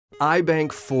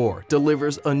iBank 4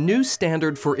 delivers a new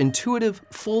standard for intuitive,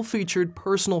 full-featured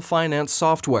personal finance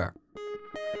software.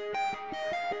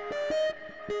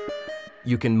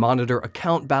 You can monitor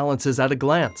account balances at a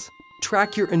glance,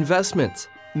 track your investments,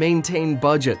 maintain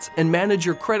budgets, and manage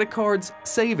your credit cards,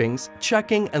 savings,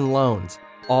 checking, and loans,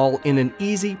 all in an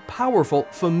easy, powerful,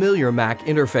 familiar Mac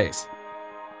interface.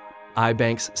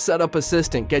 iBank's Setup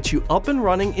Assistant gets you up and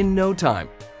running in no time.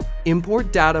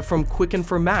 Import data from Quicken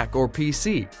for Mac or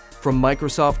PC, from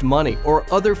Microsoft Money or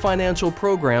other financial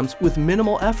programs with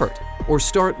minimal effort, or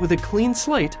start with a clean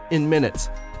slate in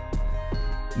minutes.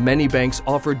 Many banks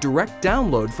offer direct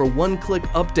download for one-click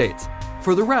updates.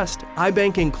 For the rest,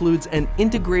 iBank includes an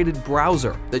integrated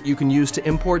browser that you can use to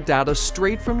import data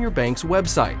straight from your bank's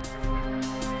website.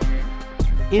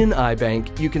 In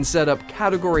iBank, you can set up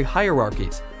category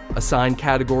hierarchies, assign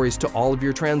categories to all of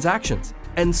your transactions,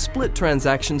 and split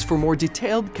transactions for more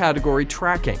detailed category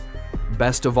tracking.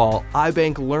 Best of all,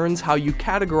 iBank learns how you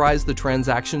categorize the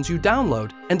transactions you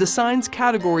download and assigns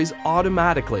categories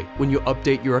automatically when you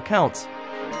update your accounts.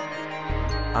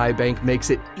 iBank makes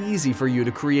it easy for you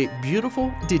to create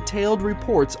beautiful, detailed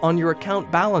reports on your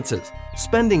account balances,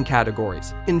 spending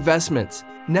categories, investments,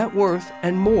 net worth,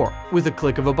 and more with a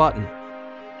click of a button.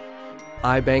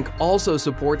 iBank also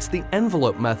supports the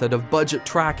envelope method of budget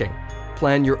tracking.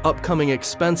 Plan your upcoming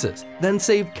expenses, then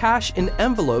save cash in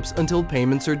envelopes until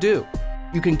payments are due.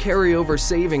 You can carry over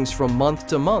savings from month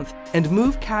to month and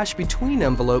move cash between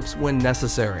envelopes when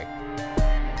necessary.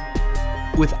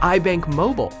 With iBank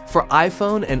Mobile for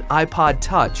iPhone and iPod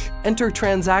Touch, enter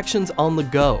transactions on the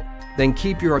go. Then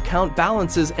keep your account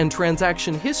balances and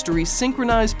transaction history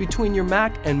synchronized between your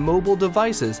Mac and mobile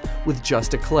devices with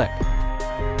just a click.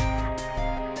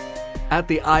 At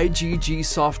the IGG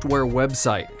software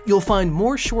website, you'll find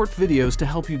more short videos to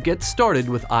help you get started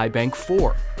with iBank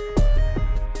 4.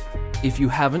 If you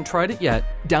haven't tried it yet,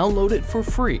 download it for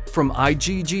free from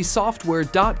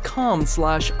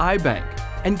iggsoftware.com/ibank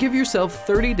and give yourself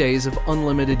 30 days of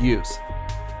unlimited use.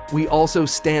 We also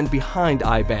stand behind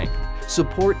iBank.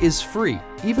 Support is free,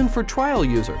 even for trial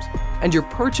users, and your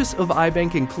purchase of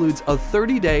iBank includes a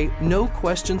 30-day, no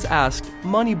questions asked,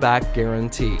 money-back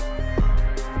guarantee.